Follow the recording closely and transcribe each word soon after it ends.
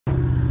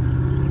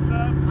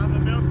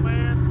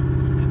Man,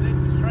 and this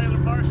is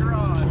Trailer Park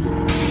Garage.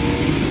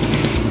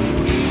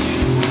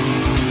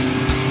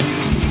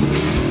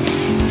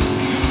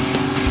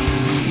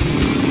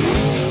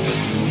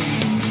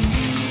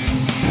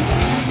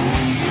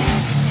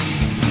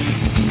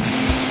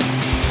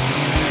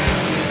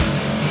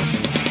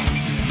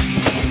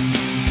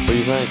 What do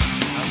you think?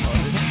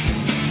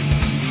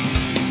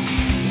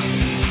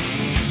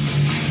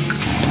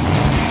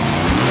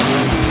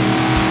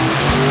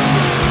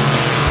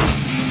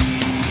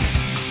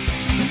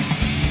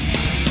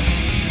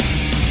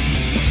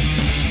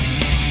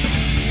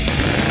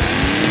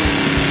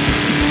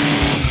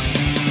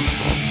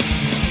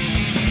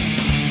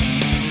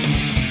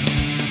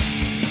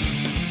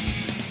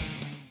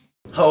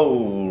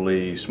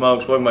 Holy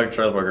smokes, welcome back to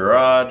Trailer Park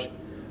Garage.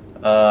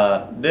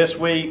 This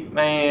week,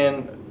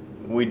 man,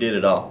 we did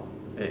it all.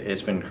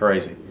 It's been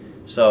crazy.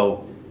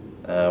 So,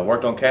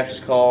 worked on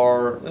Caps's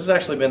car. This has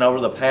actually been over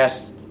the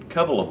past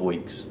couple of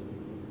weeks.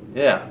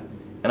 Yeah.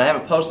 And I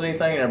haven't posted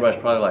anything, and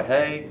everybody's probably like,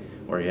 hey,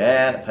 where you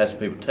at? I've had some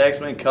people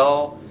text me,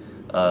 call.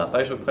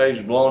 Facebook page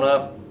is blowing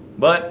up.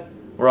 But,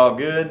 we're all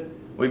good.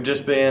 We've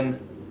just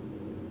been,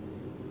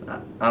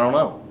 I don't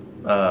know,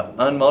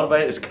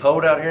 unmotivated. It's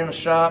cold out here in the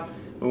shop.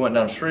 We went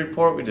down to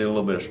Shreveport. We did a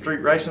little bit of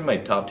street racing,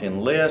 made top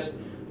 10 list.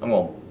 I'm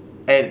going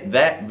to edit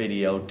that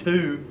video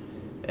too,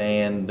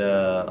 and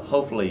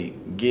hopefully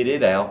get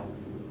it out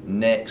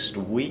next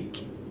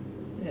week.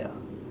 Yeah,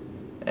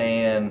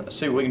 and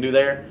see what we can do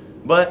there.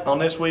 But on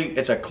this week,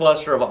 it's a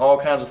cluster of all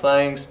kinds of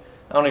things.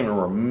 I don't even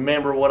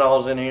remember what all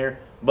was in here,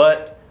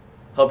 but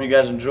hope you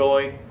guys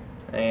enjoy.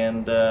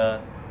 And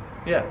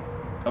yeah,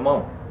 come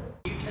on.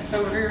 This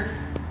over here.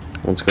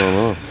 What's going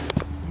on?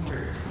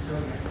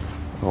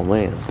 Oh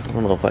man, I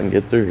don't know if I can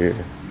get through here.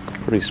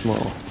 Pretty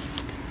small.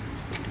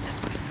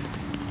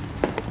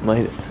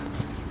 Made it.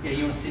 Yeah,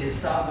 you want to see the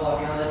stop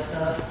block and all that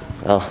stuff?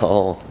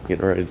 Oh,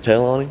 getting ready to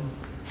tell on him?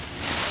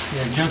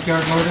 Yeah,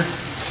 junkyard motor.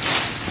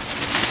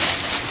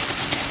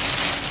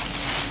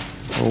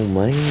 Oh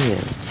man.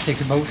 Take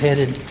the boat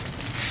headed.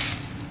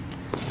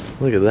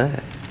 Look at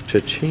that.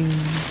 Cha-ching.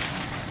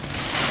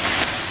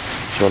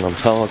 That's what I'm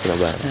talking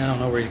about. I don't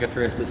know where you got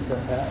the rest of this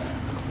stuff at.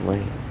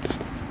 Man.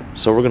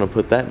 So we're gonna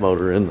put that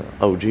motor in the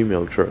OG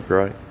milk truck,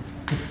 right?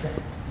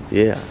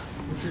 Yeah.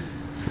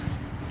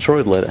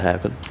 Troy'd let it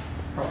happen.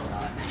 Probably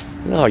not.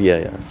 Oh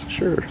yeah,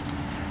 sure.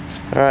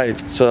 All right,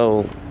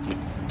 so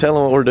tell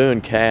them what we're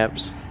doing,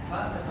 Caps.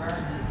 About to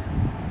burn this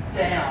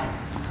down.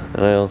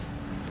 Well,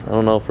 I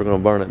don't know if we're gonna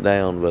burn it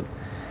down, but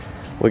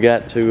we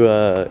got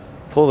to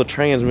pull the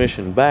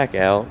transmission back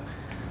out.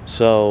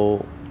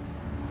 So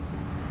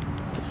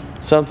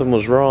something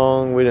was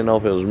wrong. We didn't know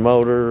if it was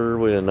motor.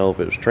 We didn't know if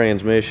it was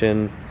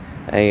transmission.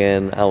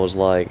 And I was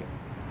like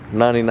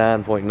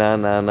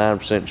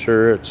 99.999%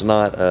 sure it's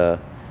not a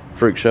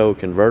freak show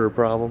converter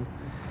problem,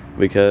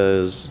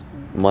 because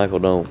Michael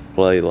don't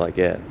play like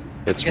that.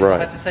 It's right.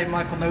 I have to say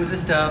Michael knows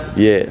his stuff.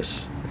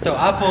 Yes. So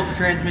I pulled the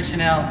transmission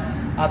out.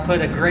 I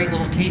put a great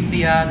little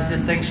TCI that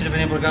this thing should have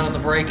been able to go on the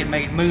brake and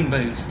made moon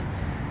boost.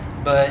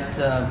 But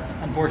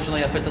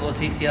unfortunately I put the little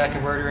TCI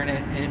converter in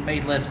it and it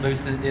made less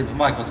boost than it did with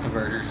Michael's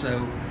converter.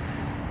 So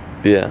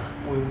yeah,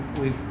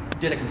 we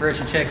did a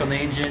compression check on the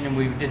engine, and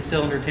we did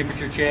cylinder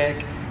temperature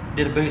check,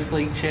 did a boost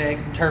leak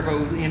check,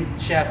 turbo in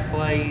shaft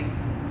play,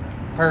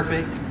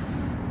 perfect.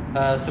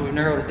 So we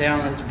narrowed it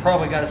down, and it's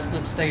probably got a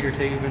slip stator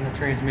tube in the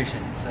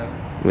transmission. So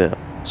yeah,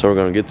 so we're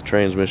gonna get the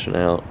transmission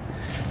out,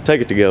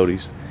 take it to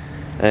Godey's,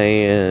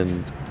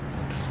 and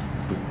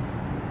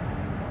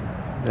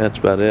that's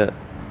about it.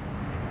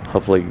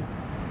 Hopefully,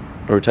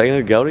 are we taking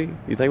it to Godey?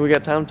 You think we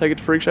got time to take it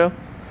to Freak Show?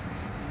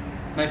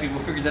 maybe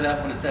we'll figure that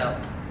out when it's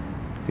out.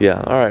 Yeah,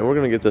 alright, we're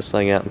gonna get this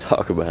thing out and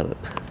talk about it.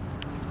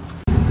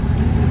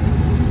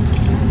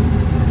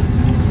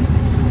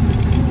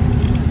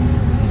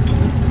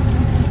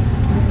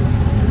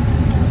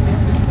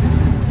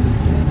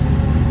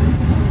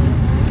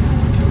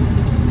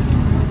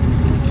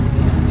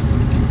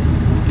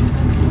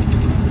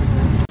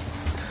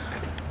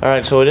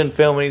 Alright, so we didn't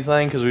film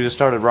anything because we just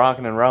started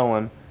rocking and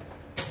rolling.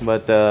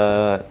 But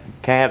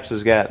Caps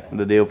has got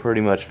the deal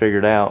pretty much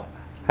figured out.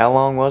 How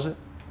long was it?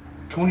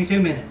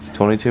 22 minutes.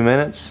 22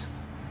 minutes?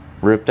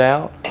 Ripped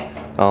out?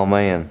 Oh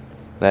man,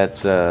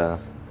 that's that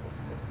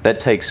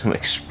takes some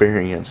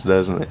experience,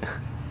 doesn't it?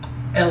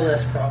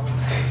 LS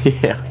problems.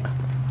 Yeah.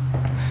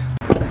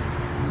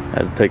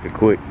 Had to take a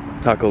quick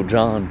Taco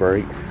John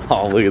break.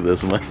 Oh, look at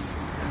this man.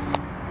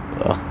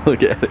 Oh,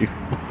 look at him.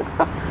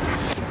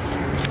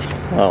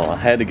 Oh, I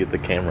had to get the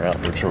camera out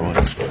for Troy.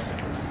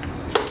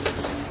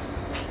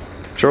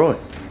 Troy.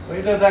 What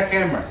you do with that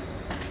camera?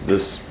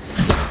 Just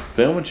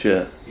filming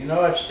shit. You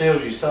know it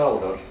steals your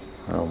soul, don't you?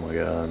 Oh my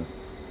God.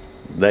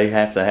 They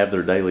have to have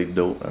their daily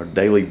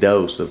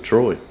dose of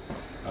Troy.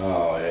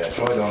 Oh yeah,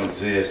 Troy don't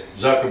exist.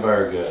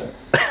 Zuckerberg good.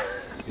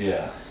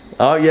 Yeah.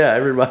 Oh yeah,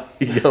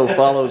 everybody go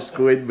follow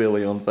Squid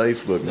Billy on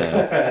Facebook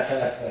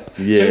now.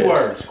 Yes. 2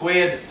 words,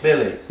 Squid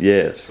Billy.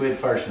 Yes. Squid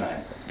first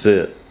name. That's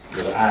it.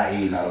 With an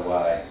I-E, not a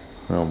Y.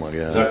 Oh my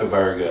God.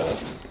 Zuckerberg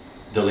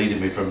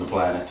deleted me from the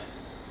planet.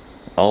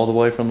 All the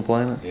way from the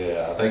planet?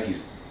 Yeah, I think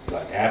he's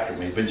like after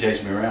me. He's been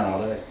chasing me around all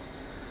day.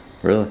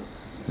 Really?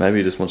 Maybe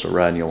he just wants to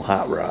ride in your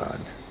hot rod.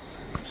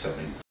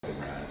 Something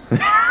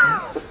ride.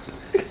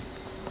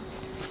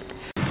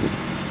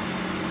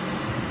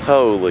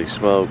 Holy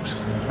smokes.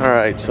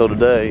 Alright, so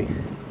today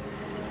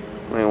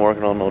we ain't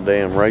working on no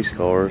damn race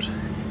cars.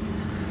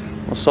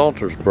 My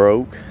salter's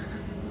broke.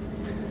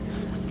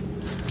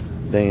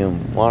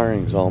 Damn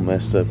wiring's all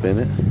messed up in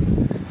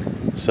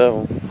it.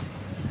 So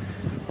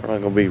we're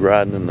not gonna be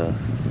riding in the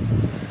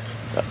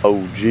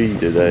OG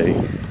today.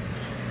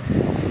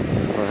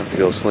 We're gonna have to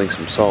go sling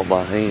some salt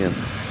by hand.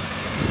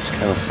 Which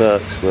kinda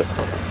sucks, but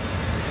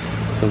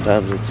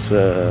sometimes it's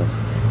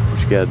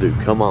what you gotta do.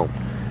 Come on.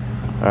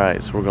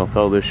 Alright, so we're gonna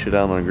throw this shit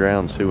out on the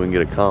ground and see what we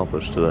can get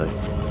accomplished today.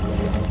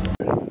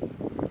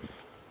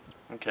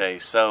 Okay,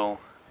 so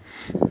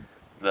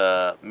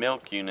the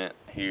milk unit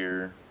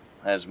here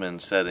has been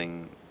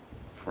setting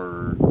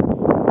for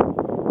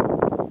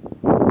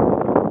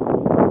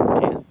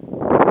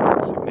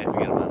a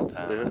significant amount of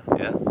time.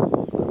 Yeah,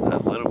 a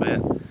little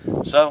bit.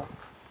 So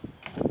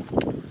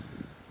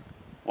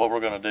what we're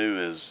gonna do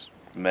is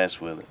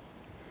mess with it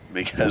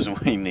because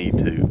we need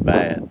to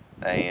bad.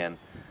 And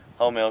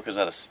whole milk is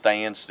at a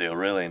standstill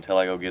really until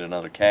I go get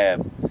another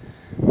cab.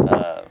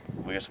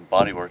 We got some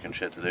body work and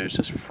shit to do. It's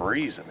just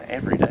freezing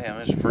every day. I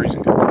mean, it's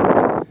freezing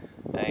cold.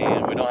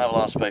 And we don't have a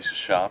lot of space to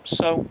shop,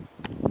 so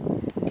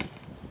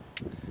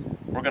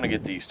we're gonna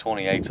get these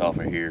 28s off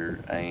of here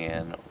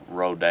and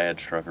roll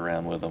Dad's truck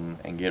around with them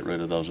and get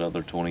rid of those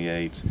other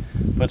 28s.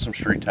 Put some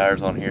street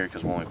tires on here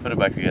because when we put it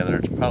back together,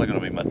 it's probably gonna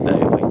be my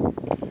daily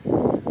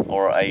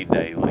or a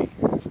daily.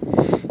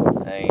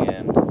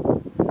 And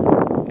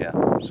yeah,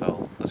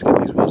 so let's get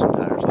these wheels and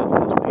tires off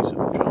of this piece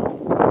of junk.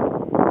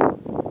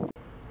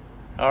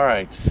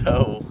 Alright,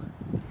 so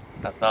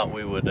I thought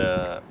we would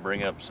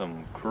bring up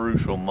some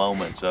crucial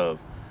moments of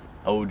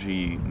OG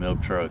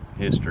milk truck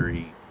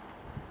history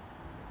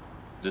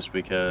just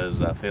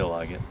because I feel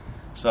like it.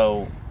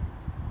 So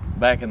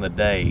back in the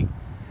day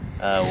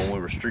when we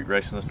were street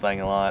racing this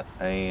thing a lot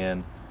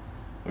and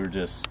we were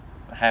just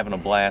having a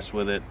blast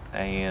with it,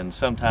 and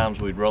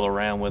sometimes we'd roll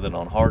around with it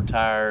on hard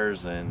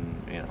tires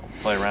and, you know,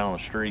 play around on the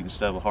street and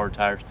stuff with hard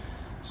tires.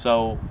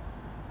 So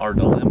our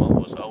dilemma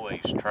was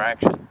always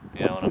traction,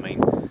 you know what I mean?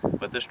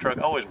 But this truck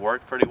always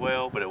worked pretty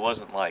well, but it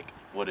wasn't like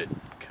what it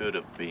could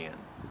have been.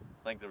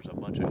 I think there was a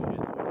bunch of shit that we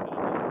could have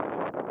done.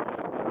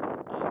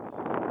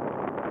 Obviously, we would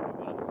have had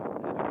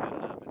to cut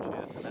it up and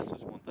shit. And that's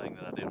just one thing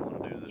that I didn't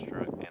want to do to this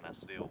truck, and I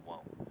still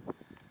won't.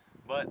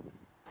 But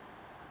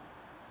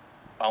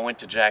I went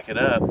to jack it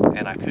up,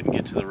 and I couldn't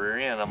get to the rear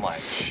end. I'm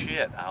like,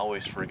 shit, I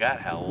always forgot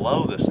how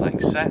low this thing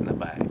sat in the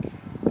back.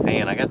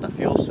 And I got the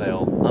fuel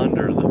cell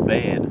under the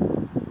bed.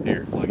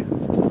 Here, look at it.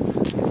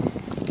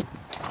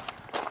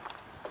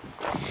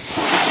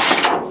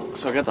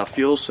 So I got the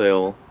fuel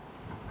cell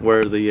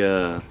where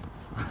the,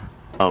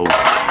 oh,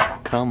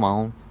 come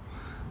on,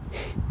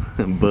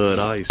 Bud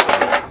Ice,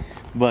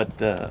 but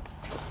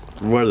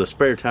where the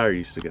spare tire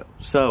used to go.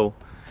 So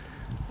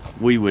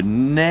we would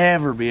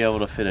never be able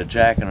to fit a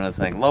jack in another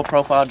thing. Low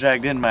profile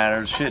jack didn't matter.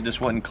 The shit just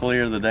wouldn't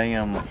clear the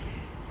damn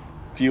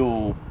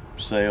fuel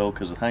cell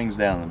because it hangs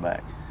down in the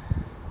back.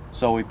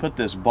 So we put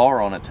this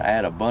bar on it to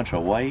add a bunch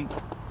of weight,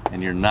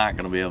 and you're not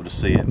going to be able to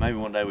see it. Maybe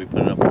one day we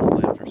put it up on the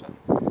lift or something.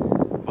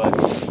 But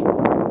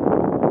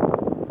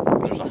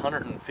there's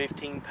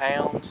 115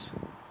 pounds.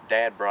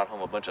 Dad brought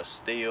home a bunch of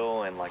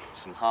steel and like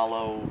some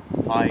hollow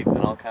pipe and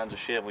all kinds of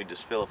shit. We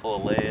just fill it full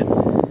of lead.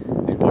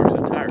 These parts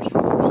of the tire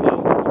store.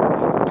 So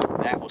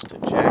that was to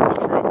jack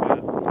the truck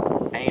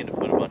up and to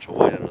put a bunch of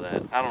weight under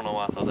that. I don't know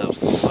why I thought that was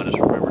cool. I just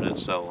remembered it,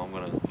 so I'm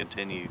going to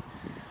continue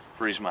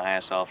freezing my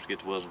ass off to get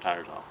the wheels and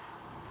tires off.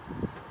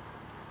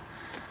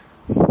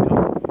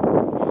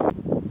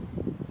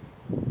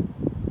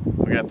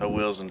 We got the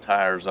wheels and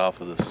tires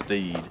off of the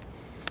Steed.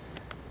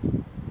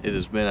 It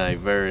has been a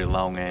very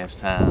long ass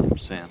time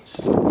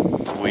since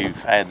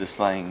we've had this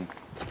thing.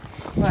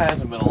 Well, it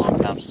hasn't been a long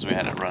time since we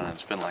had it running.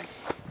 It's been like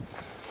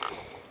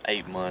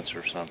 8 months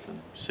or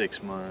something,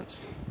 6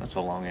 months. That's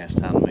a long ass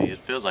time to me. It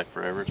feels like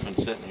forever. It's been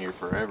sitting here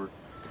forever.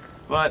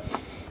 But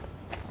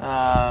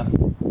I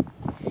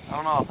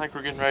don't know. I think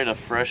we're getting ready to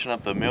freshen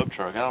up the milk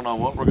truck. I don't know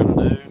what we're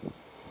gonna do,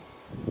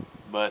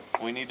 but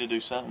we need to do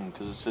something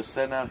because it's just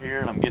sitting out here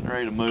and I'm getting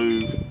ready to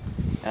move,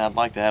 and I'd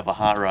like to have a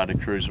hot rod to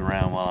cruise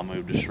around while I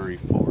move to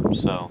Shreveport.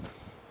 So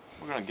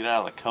we're gonna get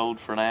out of the cold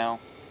for now.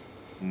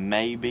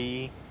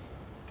 Maybe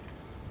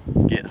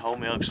get whole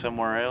milk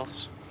somewhere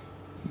else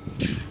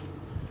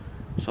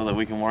so that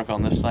we can work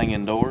on this thing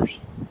indoors,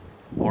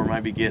 or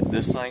maybe get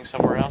this thing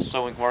somewhere else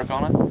so we can work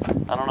on it.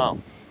 I don't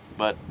know,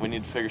 but we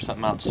need to figure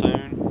something out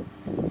soon,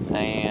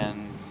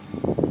 and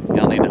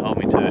y'all need to hold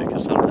me to it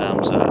because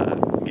sometimes I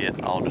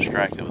get all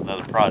distracted with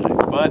other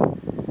projects. But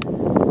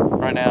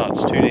right now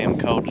it's too damn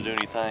cold to do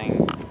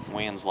anything.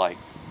 Wind's like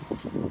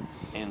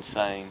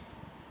insane.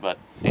 But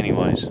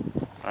anyways,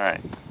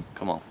 alright,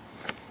 come on.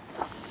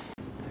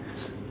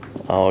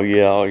 Oh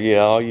yeah, oh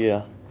yeah, oh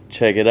yeah.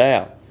 Check it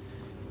out.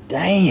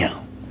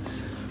 Damn.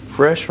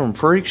 Fresh from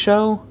Freak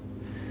Show?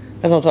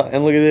 That's what I'm talking.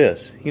 And look at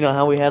this. You know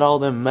how we had all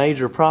them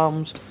major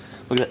problems?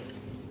 Look at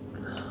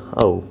that.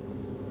 Oh.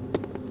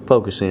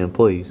 Focus in,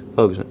 please.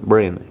 Focus in.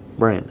 Brand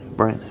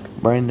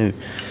new.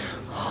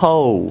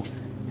 Oh.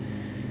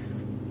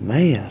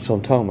 Man, that's what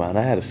I'm talking about.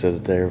 I had to set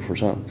it there for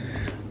something.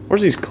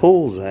 Where's these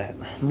cools at?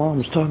 Mom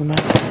was talking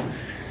about some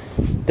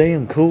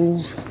damn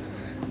cools.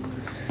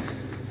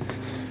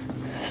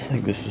 I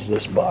think this is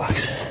this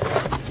box.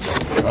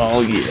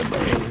 Oh yeah,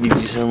 baby.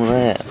 Give you some of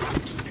that.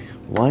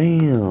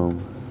 Wham.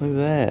 Look at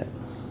that.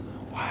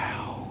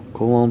 Wow.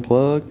 Cool on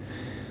plug.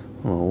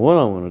 I don't know what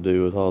I'm going to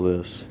do with all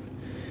this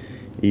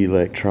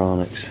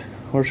electronics.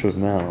 Where should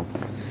we mount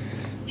them?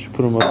 Should we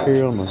put them up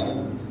here on the...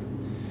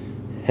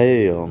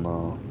 Hell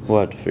no. We'll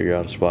have to figure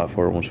out a spot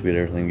for it once we get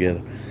everything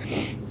together.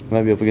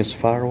 Maybe up against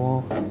the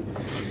firewall. I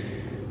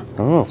don't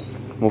know.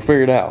 We'll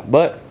figure it out.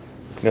 But,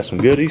 got some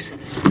goodies.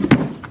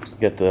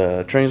 Got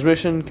the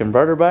transmission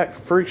converter back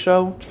from Freak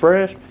Show. It's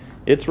fresh.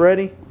 It's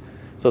ready.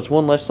 So it's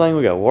one less thing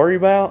we got to worry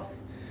about.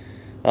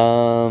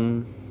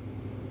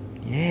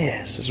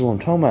 Yes, this is what I'm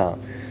talking about.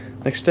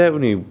 Next step, we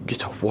need to get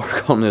to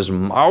work on this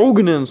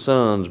Morgan &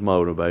 Sons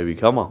motor, baby.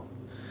 Come on.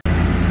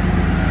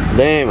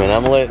 Damn it,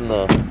 I'm letting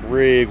the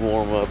rig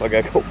warm up. I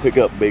gotta go pick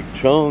up Big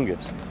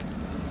Chungus.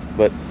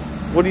 But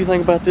what do you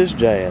think about this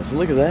jazz?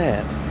 Look at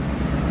that.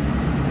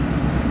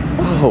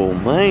 Oh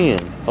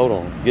man. Hold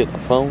on, getting a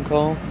phone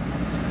call.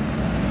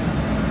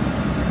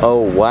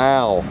 Oh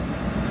wow.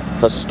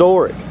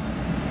 Historic.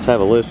 Let's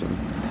have a listen.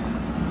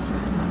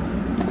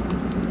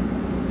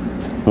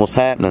 What's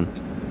happening?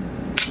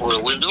 What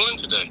are we doing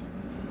today?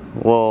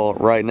 Well,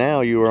 right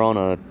now you were on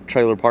a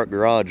trailer park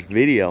garage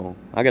video.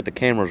 I got the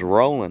cameras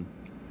rolling.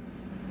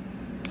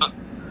 What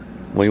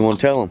do you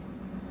want to tell them?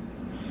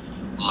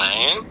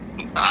 Man,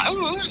 I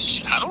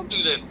don't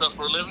do that stuff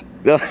for a living.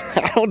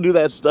 I don't do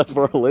that stuff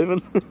for a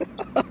living.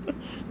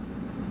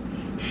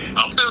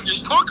 I'm still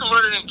just torque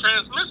converted in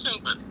transmission,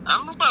 but I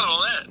don't know about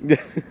all that.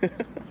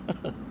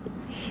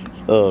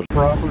 Oh,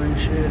 Property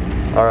shit.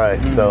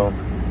 alright, so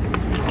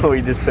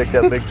we just picked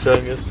up Big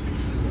Chungus.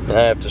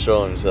 I have to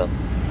show him something.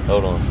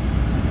 Hold on.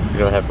 You're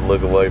gonna have to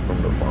look away from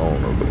the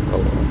phone real quick.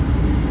 Hold on.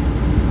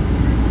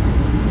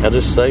 I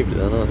just saved it,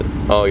 I know it.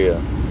 Oh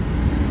yeah.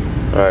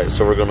 Alright,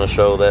 so we're gonna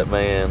show that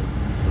man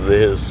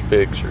this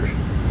picture.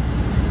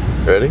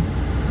 Ready?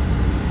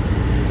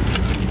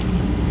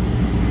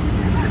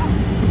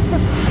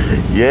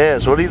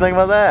 Yes, what do you think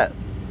about that?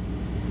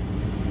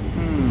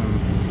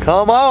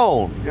 Come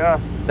on! Yeah.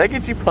 That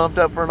gets you pumped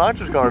up for a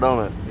nitrous car,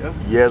 don't it? Yeah.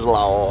 Yes,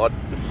 Lord.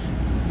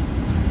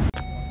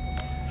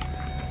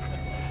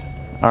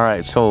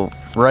 Alright, so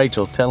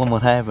Rachel, tell them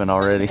what happened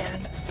already.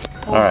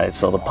 Alright,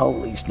 so the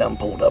police done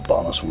pulled up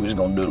on us. We was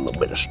gonna do a little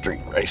bit of street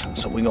racing,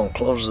 so we gonna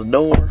close the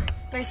door.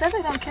 They said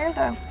they don't care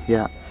though.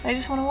 Yeah. They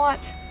just want to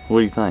watch. What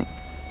do you think?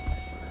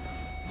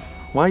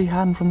 Why are you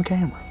hiding from the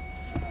camera?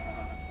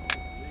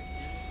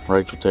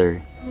 Rachel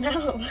Terry,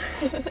 No.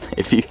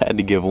 if you had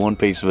to give one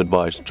piece of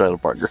advice to Trailer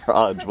Park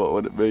Garage, what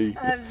would it be?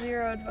 I have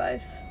zero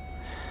advice.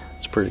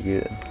 It's pretty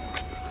good.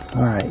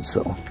 Alright,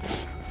 so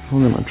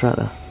we're gonna try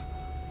to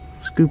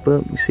scoop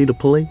up. You see the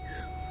police?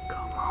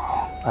 Come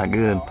on. Not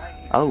good.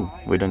 Oh,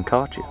 we done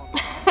caught you.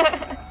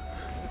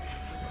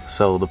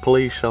 So the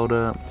police showed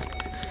up.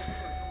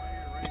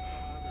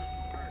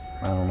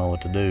 I don't know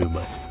what to do,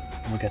 but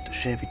we got the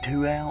Chevy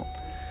 2 out.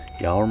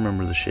 Y'all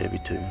remember the Chevy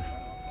 2.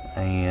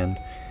 And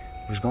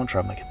we was gonna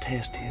try to make a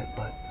test hit,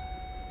 but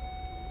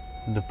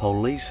the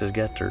police has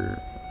got their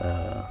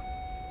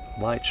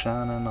light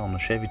shining on the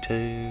Chevy 2,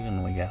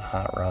 and we got a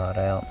hot rod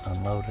out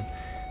unloaded.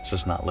 It's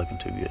just not looking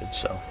too good,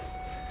 so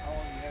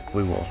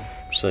we will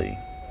see.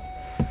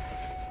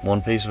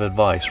 One piece of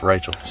advice,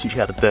 Rachel, you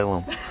gotta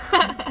tell them.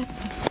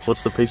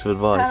 What's the piece of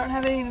advice? I don't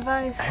have any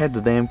advice. I had the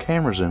damn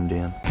camera zoomed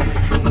in.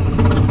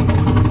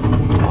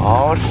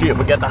 Oh shit,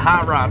 we got the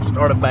hot rod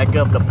started back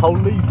up. The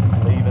police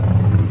is leaving.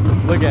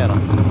 Look at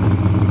them.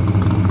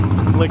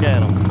 Look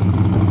at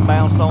them.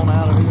 Bounced on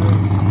out of here.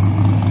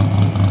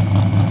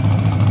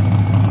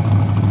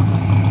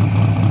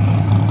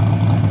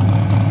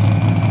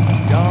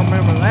 Y'all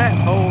remember that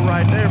hole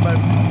right there,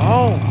 baby? Come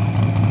on.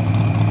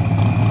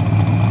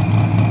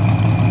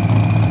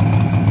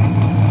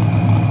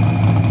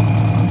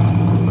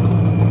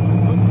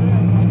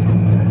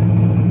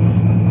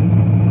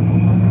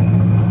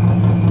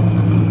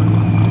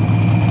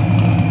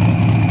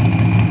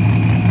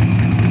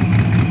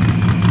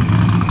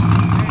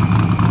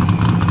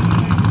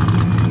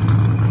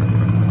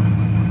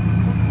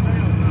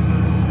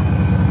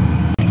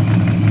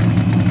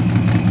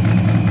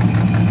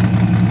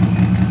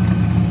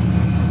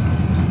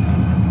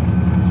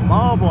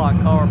 Small block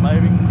car,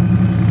 baby.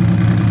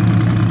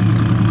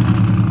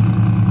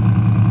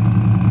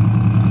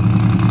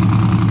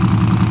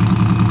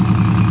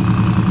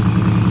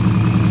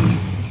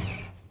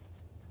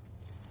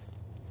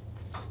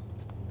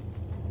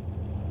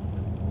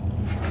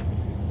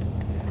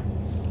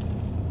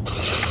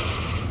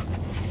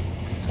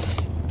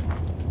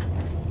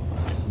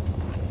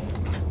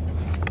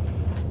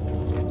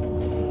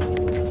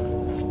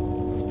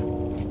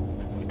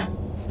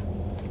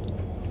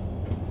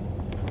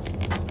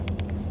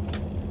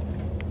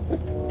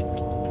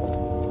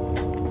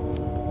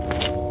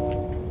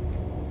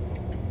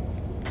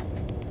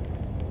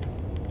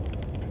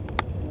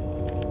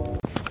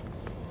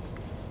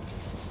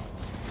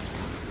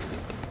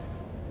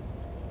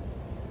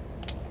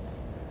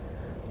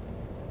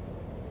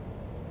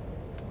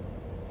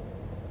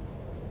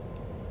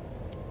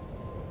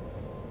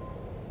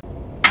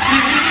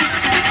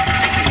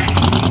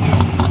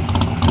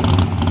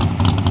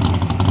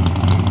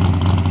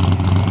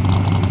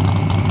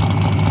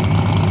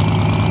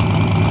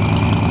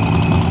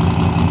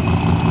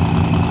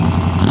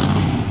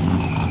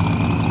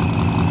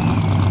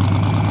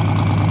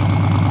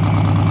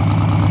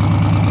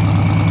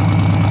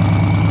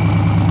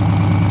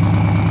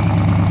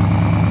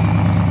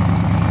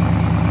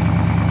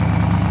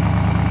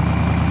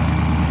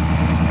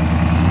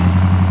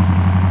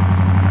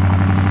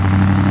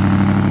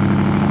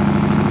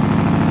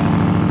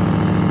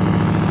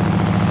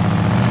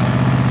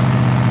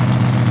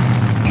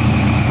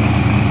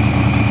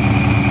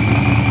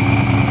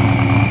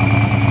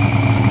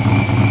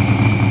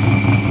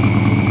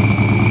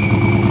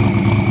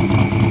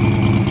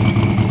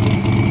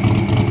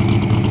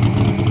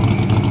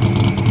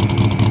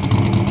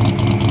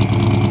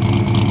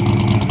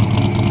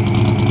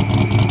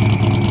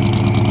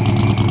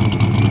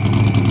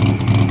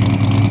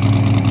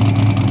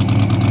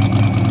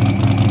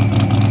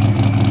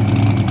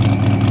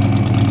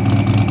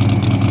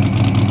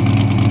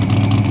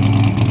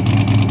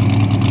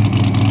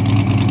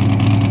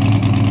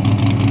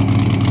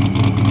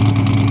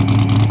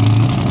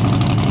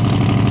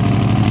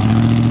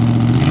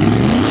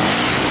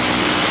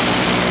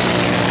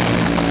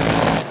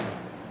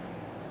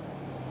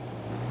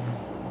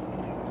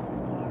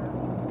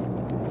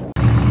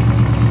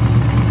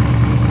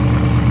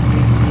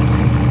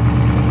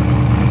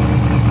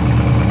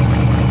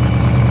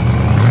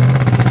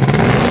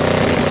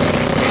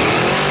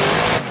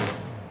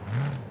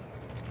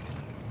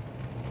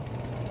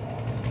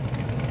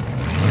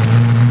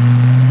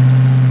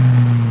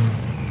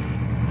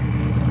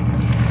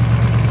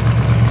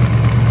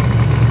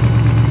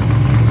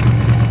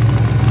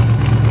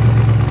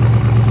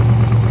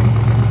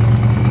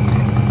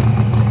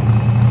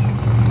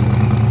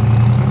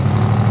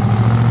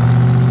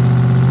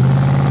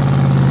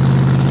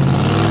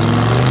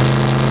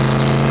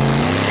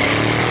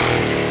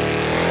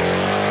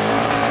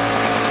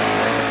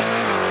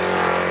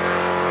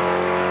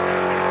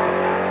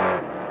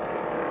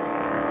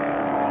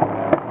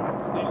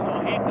 need a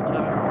little heat in the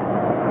tire.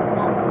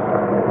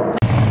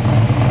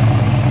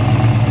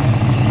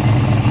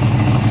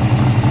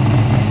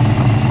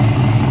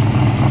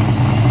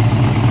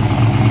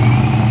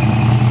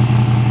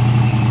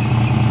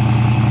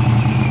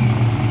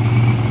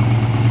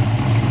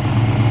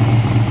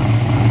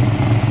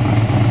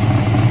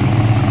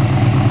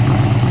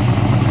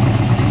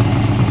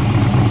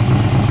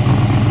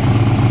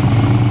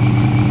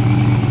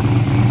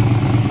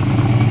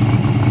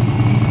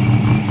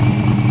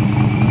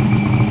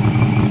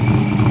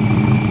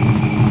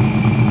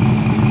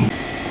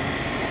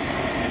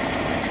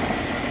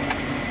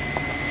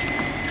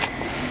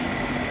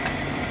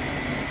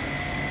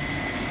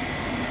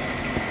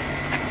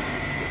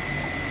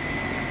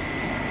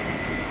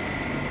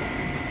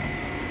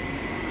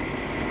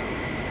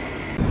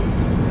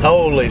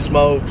 Holy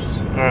smokes.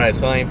 Alright,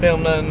 so I ain't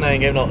filmed nothing, I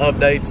ain't giving no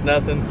updates,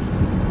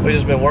 nothing. We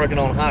just been working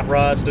on hot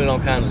rods, doing all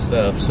kinds of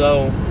stuff.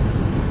 So,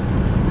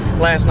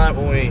 last night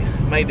when we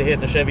made the hit in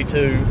the Chevy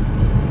 2,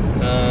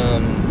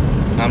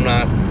 I'm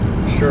not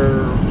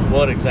sure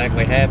what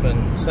exactly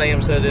happened. Sam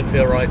said it didn't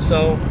feel right,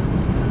 so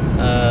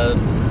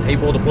he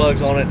pulled the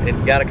plugs on it.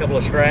 It got a couple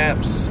of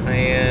straps,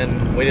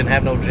 and we didn't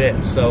have no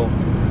jets. So,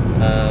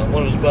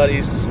 one of his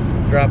buddies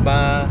dropped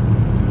by,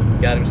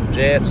 got him some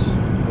jets.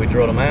 We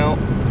drilled them out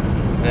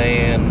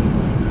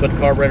and put the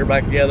carburetor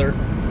back together.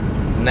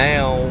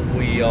 Now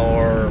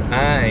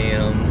I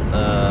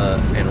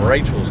am in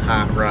Rachel's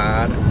hot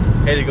ride,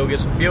 headed to go get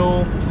some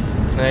fuel,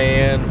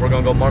 and we're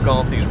gonna go mark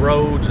off these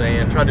roads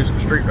and try to do some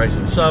street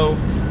racing. So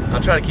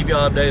I'll try to keep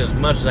y'all updated as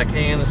much as I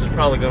can. This is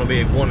probably gonna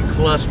be one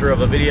cluster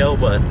of a video,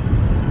 but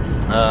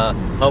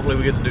hopefully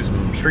we get to do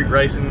some street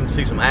racing,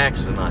 see some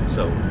action tonight,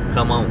 so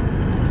come on.